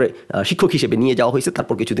প্রমিস করে শিক্ষক হিসেবে নিয়ে যাওয়া হয়েছে।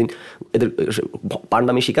 তারপর কিছুদিন এদের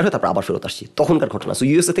পান্ডামি শিকার হয়ে তারপর আবার ফেরত আসছি, তখনকার ঘটনা। সো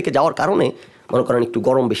ইউএসএ থেকে যাওয়ার কারণে মনে করেন একটু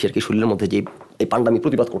গরম বেশি আর কি শরীরের মধ্যে, যে এই পান্ডামি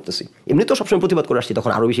প্রতিবাদ করতেছি, এমনি তো সবসময় প্রতিবাদ করে আসছি,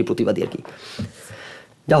 তখন আরও বেশি প্রতিবাদী আর কি।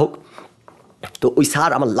 যা হোক, তো ওই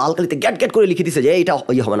স্যার আমার লাল কালিতে গ্যাট করে লিখে দিছে যে এটা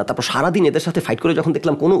ইয়ে হবে না। তারপর সারাদিন এদের সাথে ফাইট করে যখন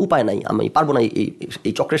দেখলাম কোনো উপায় নাই, আমি পারবো না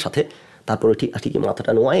এই চক্রের সাথে, তারপরে ঠিকই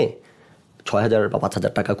মাথাটা নোয়ায়ে 6,000 বা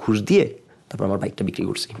 5,000 টাকা ঘুষ দিয়ে তারপর আমার বাইকটা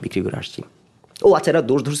বিক্রি করে আসছি। ও আচ্ছা, এরা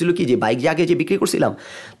দোষ ধরছিল কি, যে বাইক যে আগে যে বিক্রি করছিলাম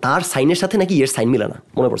তার সাইনের সাথে নাকি এর সাইন মিলে না,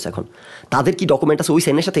 মনে পড়ছে এখন। তাদের কি ডকুমেন্ট আছে ওই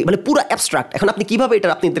সাইনের সাথে, মানে পুরো অ্যাবস্ট্রাক্ট। এখন আপনি কীভাবে এটা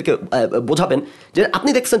আপনাদেরকে বোঝাবেন যে আপনি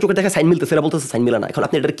দেখছেন চোখের দেখা সাইন মিলতে, সেটা বলতেছে সাইন মিলে না। এখন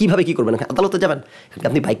আপনি এটা কীভাবে কী করবেন, আদালতে যাবেন?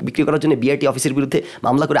 আপনি বাইক বিক্রি করার জন্য বিআরটি অফিসের বিরুদ্ধে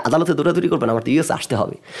মামলা করে আদালতে দৌড়াদৌড়ি করবেন? আমার তো ইউএসএ আসতে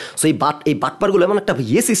হবে। সো এই বাটপারগুলো এমন একটা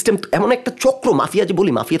সিস্টেম, এমন একটা চক্র, মাফিয়া যে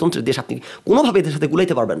বলি, মাফিয়াতন্ত্রের দেশ, আপনি কোনোভাবে এদের সাথে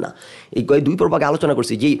গুলাইতে পারবেন না। এই 2 পর্ব আগে আলোচনা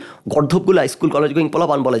করছি, যেই গর্ধবগুলো স্কুল কলেজ গোয়িং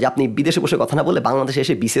পোলাপান বলে যে আপনি বিদেশে বসে কথা না বলে বাংলাদেশে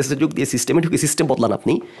এসে বিশেষের যুগ দিয়ে সিস্টেমে ঢুকে সিস্টেম বদলান।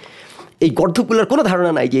 আপনি এই গর্ধবগুলোর কোনো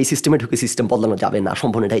ধারণা নাই যে এই সিস্টেমে ঢুকে সিস্টেম বদলানো যাবে না,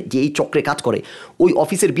 সম্ভব নয়। যে এই চক্রে কাজ করে ওই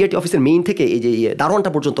অফিসের বিআরটি অফিসের মেইন থেকে এই যে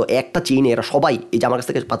দারোয়ানটা পর্যন্ত একটা চেইনে এরা সবাই, এই যে আমার কাছ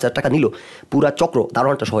থেকে 5,000 টাকা নিল, পুরা চক্র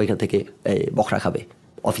দারোয়ানটা সহ এখান থেকে বখরা খাবে,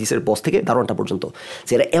 অফিসের বস থেকে দারোয়ানটা পর্যন্ত।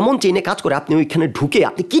 সেটা এমন চেইনে কাজ করে, আপনি ওইখানে ঢুকে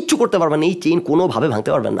আপনি কিচ্ছু করতে পারবেন না, এই চেইন কোনোভাবে ভাঙতে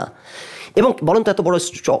পারবেন না। এবং বলেন তো এত বড়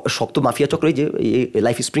শক্ত মাফিয়া চক্র, এই যে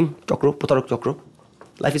LifeSpring চক্র, প্রতারক চক্র,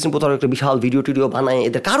 LifeSpring প্রতারক একটা বিশাল ভিডিও টিডিও বানায়,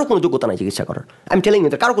 এদের কারো কোনো যোগ্যতা নাই চিকিৎসা করার। আমি টেলিং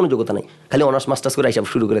এদের কারো কোনো যোগ্যতা নাই, খালি অনার্স মাস্টার্স করে হিসাব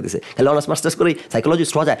শুরু করে দিয়েছে, খালি অনার্স মাস্টার্স করে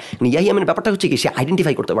সাইকোলজিস্ট হওয়া যায়। ইয়াহিয়া আমিনের ব্যাপারটা হচ্ছে কি, সে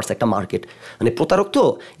আইডেন্টিফাই করতে পারছে একটা মার্কেট, মানে প্রতারক তো,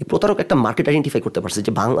 এই প্রতারক একটা মার্কেট আইডেন্টিফাই করতে পারছে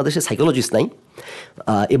যে বাংলাদেশে সাইকোলজিস্ট নাই,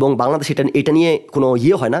 এবং বাংলাদেশে এটা নিয়ে কোনো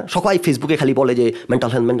হয় না। সবাই ফেসবুকে খালি বলে যে মেন্টাল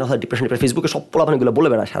হেলথ ডিপ্রেশন, ফেসবুকে সব পোলাপানগুলো বলে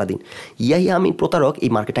বেড়ায় সারাদিন। ইয়াহিয়া আমিন প্রতারক এই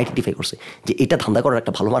মার্কেট আইডেন্টিফাই করছে যে এটা ধান্দা করার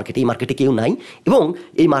একটা ভালো মার্কেট, এই মার্কেটে কেউ নাই এবং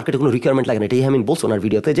এই মার্কেটে কোনো রিকোয়ারমেন্ট লাগে না। এটা আমিন বলছে ওনার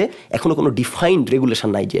ভিডিওতে যে এখনও কোনো ডিফাইন্ড রেগুলেশন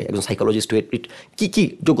নাই যে একজন সাইকোলজিস্ট কী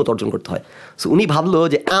যোগ্যতা অর্জন করতে হয়। সো উনি ভাবলো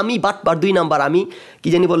যে আমি বাটপার 2 নাম্বার, আমি কি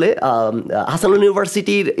জানি বলে হাসানুল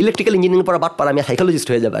ইউনিভার্সিটির ইলেকট্রিক্যাল ইঞ্জিনিয়ারিং পড়া বাটপার, আমি সাইকোলজিস্ট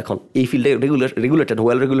হয়ে যাবো এখন, এই ফিল্ডে রেগুলেটেড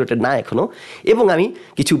ওয়েল রেগুলেটেড না এখনও। এবং আমি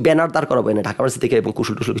কিছু ব্যানার দাঁড় করাবো এনে ঢাকা ভার্সিটি থেকে, এবং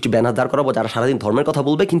কুশল কিছু ব্যানার দাঁড় করাবো যারা সারাদিন ধর্মের কথা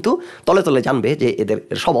বলবে, কিন্তু তলে তলে জানবে যে এদের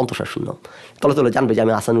সব অন্তঃসার শূন্য, তলে তলে জানবে যে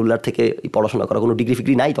আমি হাসানুল্লাহর থেকে পড়াশোনা করা, কোনো ডিগ্রি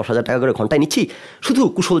ফিগ্রি নাই, 10,000 টাকা করে ঘন্টায় নিচ্ছি, শুধু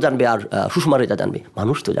কুশল জানবে আর সুষমা রেজা জানবে,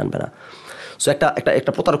 মানুষ তো জানবে না। সো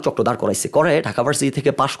একটা প্রতারক চক্র দাঁড় করাইছে, করে ঢাকা ভার্সিটি থেকে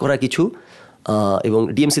পাশ করা কিছু এবং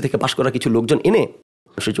ডিএমসি থেকে পাশ করা কিছু লোকজন এনে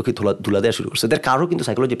সে চোখে ধুলা দেওয়া শুরু করছে। এদের কারো কিন্তু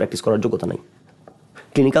সাইকোলজি প্র্যাকটিস করার যোগ্যতা নাই,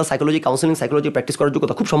 clinical psychology, counselling psychology practice করার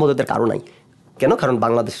যোগ্যতা খুব সম্ভবত এদের কারো নাই। কেন? কারণ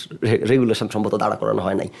বাংলাদেশ রেগুলেশন সম্ভবত দাঁড়া করানো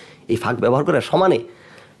হয় নাই, এই ফাঁক ব্যবহার করে সমানে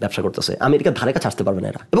ব্যবসা করতেছে। আমেরিকার ধারে কাছে আসতে পারবে না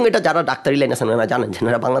এরা। এবং এটা যারা ডাক্তারি লাইন আছেন ওনারা জানেন যে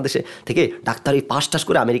এরা বাংলাদেশে থেকে ডাক্তারি পাস টাস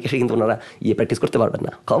করে আমেরিকায় কিন্তু ওনারা প্র্যাকটিস করতে পারবেন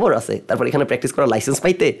না, খবর আছে। তারপর এখানে প্র্যাকটিস করার লাইসেন্স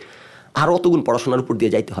পাইতে আরও অতগুণ পড়াশোনার উপর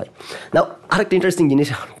দিয়ে যাইতে হয়। না, আরেকটা ইন্টারেস্টিং জিনিস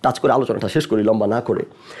টাচ করে আলোচনাটা শেষ করি লম্বা না করে।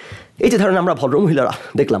 এই যে ধরেন আমরা ভদ্রমহিলারা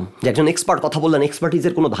দেখলাম যে একজন এক্সপার্ট কথা বললেন,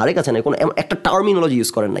 এক্সপার্টিজের কোনো ধারে কাছে নাই, কোনো একটা টার্মিনোলজি ইউজ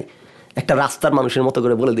করেন নাই, একটা রাস্তার মানুষের মতো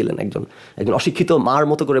করে বলে দিলেন, একজন অশিক্ষিত মার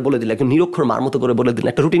মতো করে বলে দিলেন, একজন নিরক্ষর মার মতো করে বলে দিলেন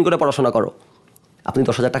একটা রুটিন করে পড়াশোনা করো। আপনি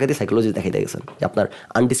 10,000 টাকা দিয়ে সাইকোলজি দেখাই দিয়ে গেছেন যে আপনার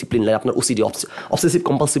আনডিসিপ্লিন লাগে, আপনার ওসিডি অবসেসিভ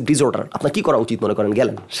কম্পালসিভ ডিসঅর্ডার, আপনার কী করা উচিত মনে করেন,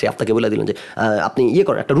 গেলেন, সে আপনাকে বলে দিলেন যে আপনি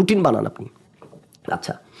করেন, একটা রুটিন বানান আপনি।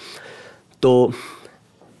 আচ্ছা, তো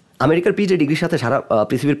আমেরিকার পিএইচডি ডিগ্রির সাথে সারা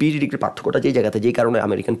পৃথিবীর পিএইচডি ডিগ্রির পার্থক্যটা যেই জায়গাতে, যেই কারণে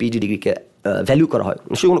আমেরিকান পিএইচডি ডিগ্রিকে ভ্যালু করা হয়,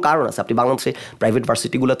 নিশ্চয়ই কোনো কারণ আছে। আপনি বাংলাদেশে প্রাইভেট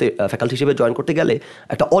ভার্সিটিগুলোতে ফ্যাকাল্টি হিসেবে জয়েন করতে গেলে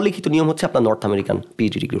একটা অলিখিত নিয়ম হচ্ছে আপনার নর্থ আমেরিকান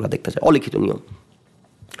পিএইচডি ডিগ্রিগুলো দেখতে চায়, অলিখিত নিয়ম।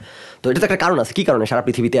 তো এটা তো একটা কারণ আছে, কী কারণে সারা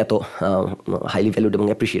পৃথিবীতে এত হাইলি ভ্যালুড এবং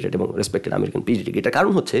অ্যাপ্রিসিয়েটেড এবং রেসপেক্টেড আমেরিকান পিএইচডি ডিগ্রি। এটার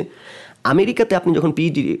কারণ হচ্ছে আমেরিকাতে আপনি যখন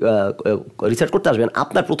পিএইচডি রিসার্চ করতে আসবেন,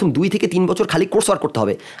 আপনার প্রথম 2 থেকে 3 বছর খালি কোর্স ওয়ার্ক করতে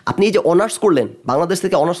হবে। আপনি এই যে অনার্স করলেন, বাংলাদেশ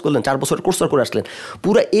থেকে অনার্স করলেন, 4 বছর কোর্স ওয়ার্ক করে আসলেন,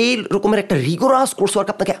 পুরো এই রকমের একটা রিগোরাস কোর্স ওয়ার্ক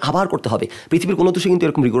আপনাকে আবার করতে হবে। পৃথিবীর কোনো দেশে কিন্তু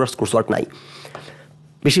এরকম রিগোরাস কোর্স ওয়ার্ক নাই,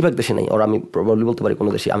 বেশিরভাগ দেশে নাই, আর আমি প্রবাবলি বলতে পারি কোনো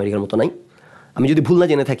দেশে আমেরিকার মতো নাই। আমি যদি ভুল না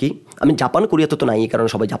জেনে থাকি, আমি জাপান কোরিয়াতে তো নাই, এই কারণে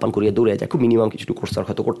সবাই জাপান কোরিয়া দৌড়ে যায়, খুব মিনিমাম কিছু কোর্স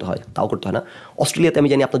হয়তো করতে হয়, তাও করতে হয় না। অস্ট্রেলিয়াতে আমি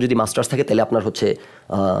জানি আপনার যদি মাস্টার্স থাকে তাহলে আপনার হচ্ছে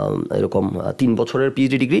এরকম 3 বছরের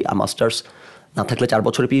পিএইচডি ডিগ্রি, আর মাস্টার্স না থাকলে 4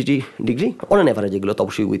 বছরের PhD degree on an average, এগুলো তো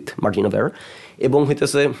অবশ্যই উইথ মার্জিন অফ এরর, এবং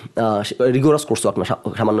হইতেছে রিগোরাস কোর্সও আপনার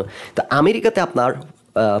সামান্য। তো আমেরিকাতে আপনার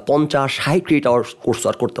 50-60 ক্রেডিট আওয়ার কোর্স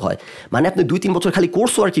ওয়ার্ক করতে হয়, মানে আপনি 2-3 বছর খালি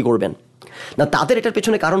কোর্স ওয়ার্ক কি করবেন না। তাদের এটার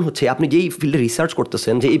পেছনে কারণ হচ্ছে আপনি যেই ফিল্ডে রিসার্চ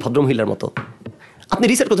করতেছেন, যে এই ভদ্রমহিলার মতো আপনি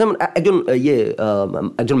রিসার্চ করছেন,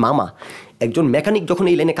 একজন মামা, একজন মেকানিক যখন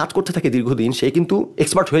এই লাইনে কাজ করতে থাকে দীর্ঘদিন, সে কিন্তু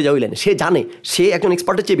এক্সপার্ট হয়ে যায় ওই লাইনে, সে জানে, সে একজন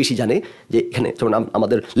এক্সপার্টের চেয়ে বেশি জানে যে এখানে যেমন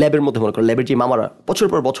আমাদের ল্যাবের মধ্যে মনে করেন, ল্যাবের যে মামারা বছর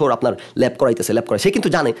পর বছর আপনার ল্যাব করাইতেছে, ল্যাব করায়, সে কিন্তু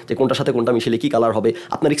জানে যে কোনটার সাথে কোনটা মিশিলে কী কালার হবে,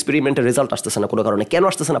 আপনার এক্সপেরিমেন্টের রেজাল্ট আসতেছে না কোনো কারণে, কেন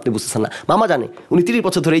আসতেছে না আপনি বুঝতেছেন না, মামা জানে, উনি 30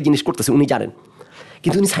 বছর ধরে এই জিনিস করতেছে, উনি জানেন,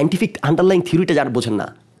 কিন্তু উনি সাইন্টিফিক আন্ডারলাইন থিওরিটা যার বোঝেন না,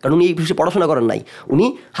 কারণ উনি এই বিষয়ে পড়াশোনা করেন নাই, উনি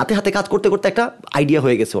হাতে হাতে কাজ করতে করতে একটা আইডিয়া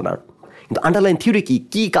হয়ে গেছে ওনার, কিন্তু আন্ডারলাইন থিওরি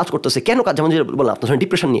কী কাজ করতেছে, কেন কাজ, যেমন যে বললাম আপনার সঙ্গে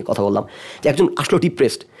ডিপ্রেশন নিয়ে কথা বললাম, যে একজন আসলে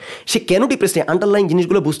ডিপ্রেসড, সে কেন ডিপ্রেসড, আন্ডারলাইন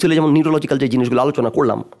জিনিসগুলো বুঝতে হলে, যেমন নিউরোলজিক্যাল যে জিনিসগুলো আলোচনা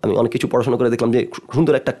করলাম, আমি অনেক কিছু পড়াশোনা করে দেখলাম যে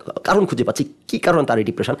সুন্দর একটা কারণ খুঁজে পাচ্ছি, কী কারণ তার এই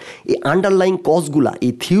ডিপ্রেশন, এই আন্ডারলাইন কজগুলা,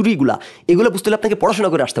 এই থিওরিগুলা, এগুলো বুঝতে হলে আপনাকে পড়াশোনা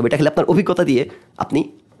করে আসতে হবে, এটা খেলে আপনার অভিজ্ঞতা দিয়ে আপনি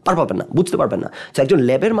পারবেন না, বুঝতে পারবেন না। একজন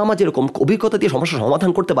ল্যাবের মামা যেরকম অভিজ্ঞতা দিয়ে সমস্যার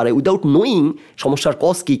সমাধান করতে পারে উইদাউট নোয়িং সমস্যার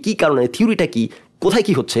কজ কী, কী কারণে, থিওরিটা কী, কোথায়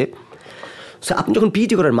কী হচ্ছে। সো আপনি যখন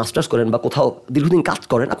পিএইচডি করেন, মাস্টার্স করেন, বা কোথাও দীর্ঘদিন কাজ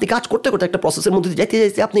করেন, আপনি কাজ করতে করতে একটা প্রসেসের মধ্যে যাইতে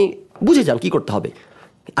যাইতে আপনি বুঝে যান কী করতে হবে।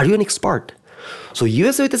 Are you an expert. So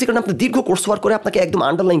USA হইতেছে কারণ আপনি দীর্ঘ কোর্স ওয়ার্ক করে আপনাকে একদম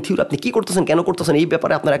আন্ডারলাইন থিওরি, আপনি কী করতেছেন, কেন করতেছেন, এই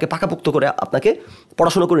ব্যাপারে আপনার আগে পাকাপোক্ত করে আপনাকে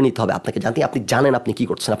পড়াশোনা করে নিতে হবে, আপনাকে জানতে, আপনি জানেন আপনি কী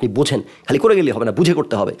করতেছেন, আপনি বোঝেন, খালি করে গেলেই হবে না, বুঝে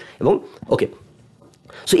করতে হবে। এবং ওকে,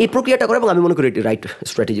 সো এই প্রক্রিয়াটা করে, এবং আমি মনে করি এটি রাইট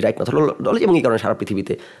স্ট্র্যাটেজি, রাইট মেথডোলজি, এবং এই কারণে সারা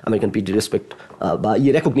পৃথিবীতে আমেরিকান পিএইচডি রেসপেক্ট বা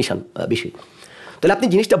রেকগনিশন বেশি। তাহলে আপনি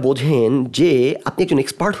জিনিসটা বোঝেন যে আপনি একজন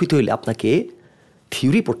এক্সপার্ট হইতে হলে আপনাকে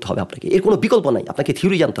থিওরি পড়তে হবে, আপনাকে এর কোনো বিকল্প নাই, আপনাকে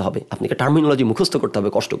থিওরি জানতে হবে, আপনাকে টার্মিনোলজি মুখস্থ করতে হবে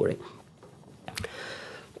কষ্ট করে।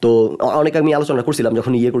 তো অনেক আমি আলোচনা করছিলাম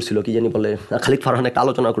যখন করছিল কি জানি বলে, খালিদ ফারহান একটা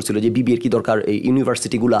আলোচনা করছিল যে বিবিএর কি দরকার, এই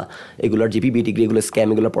ইউনিভার্সিটিগুলা এগুলোর যে বিবিএ ডিগ্রি, এগুলো স্ক্যাম,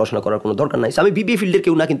 এগুলো পড়াশোনা করার কোনো দরকার নাই। আমি বিবিএ ফিল্ডের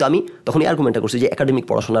কেউ না, কিন্তু আমি তখন এই আর্গুমেন্টটা করছি যে একাডেমিক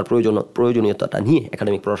পড়াশোনার প্রয়োজনীয়তাটা নিয়ে,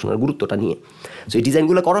 একাডেমিক পড়াশোনার গুরুত্বটা নিয়ে। সো এই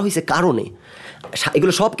ডিজাইনগুলো করা হয়েছে কারণে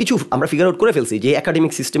এগুলো সব কিছু আমরা ফিগার আউট করে ফেলছি, যে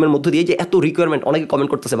একাডেমিক সিস্টেমের মধ্যে দিয়ে যে এত রিকোয়ারমেন্ট। অনেকে কমেন্ট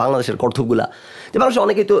করতেছে বাংলাদেশের গর্ধবগুলা, যে বাংলাদেশে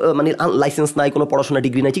অনেকেই তো মানে লাইসেন্স নাই, কোনো পড়াশোনা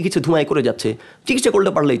ডিগ্রি নাই, চিকিৎসা ধুমাই করে যাচ্ছে, চিকিৎসা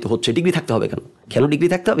করতে পারলেই তো হচ্ছে, ডিগ্রি থাকতে হবে কেন, কেন ডিগ্রি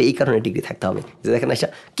থাকতে হবে, এই কারণে ডিগ্রি থাকতে হবে, যে দেখেন আচ্ছা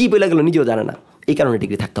কী বলে গেলো নিজেও জানে না, এই কারণে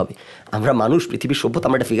ডিগ্রি থাকতে হবে। আমরা মানুষ, পৃথিবীর সভ্যতা,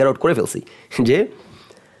 আমরা এটা ফিগার আউট করে ফেলছি যে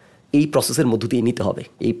এই প্রসেসের মধ্য দিয়ে নিতে হবে,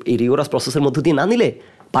 এই রিগোরাস প্রসেসের মধ্য দিয়ে না নিলে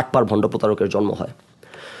পাটপার ভণ্ড প্রতারকের জন্ম হয়।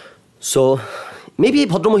 সো মেবি এই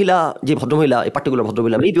ভদ্রমহিলা, এই পার্টিকুলার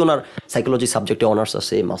ভদ্রমহিলা, মেবি ওনার সাইকোলজি সাবজেক্টে অনার্স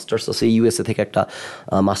আছে, মাস্টার্স আছে, ইউএসএ থেকে একটা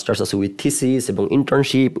মাস্টার্স আছে উইথ থিসিস এবং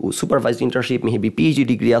internship, supervised internship, maybe PhD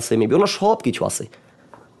degree আছে, মেবি ওনার সব কিছু আছে।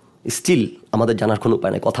 স্টিল আমাদের জানার কোনো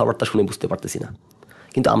উপায় নেই, কথাবার্তা শুনে বুঝতে পারতেছি না,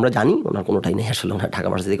 কিন্তু আমরা জানি ওনার কোনোটাই নেই আসলে। ওনার ঢাকা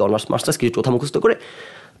ভার্সিটি থেকে অনার্স মাস্টার্স কিছু কথা মুখস্থ করে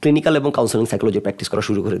ক্লিনিক্যাল এবং কাউন্সেলিং সাইকোলজি প্র্যাকটিস করা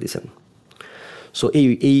শুরু করে দিয়েছেন। সো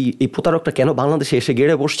এই প্রতারকটা কেন বাংলাদেশে এসে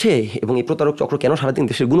গেড়ে বসছে, এবং এই প্রতারক চক্র কেন সারাদিন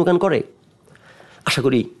দেশের গুণগান করে, আশা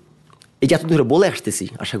করি এই যে এত ধরে বলে আসতেছি,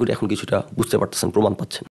 আশা করি এখন কিছুটা বুঝতে পারতেছেন, প্রমাণ পাচ্ছেন।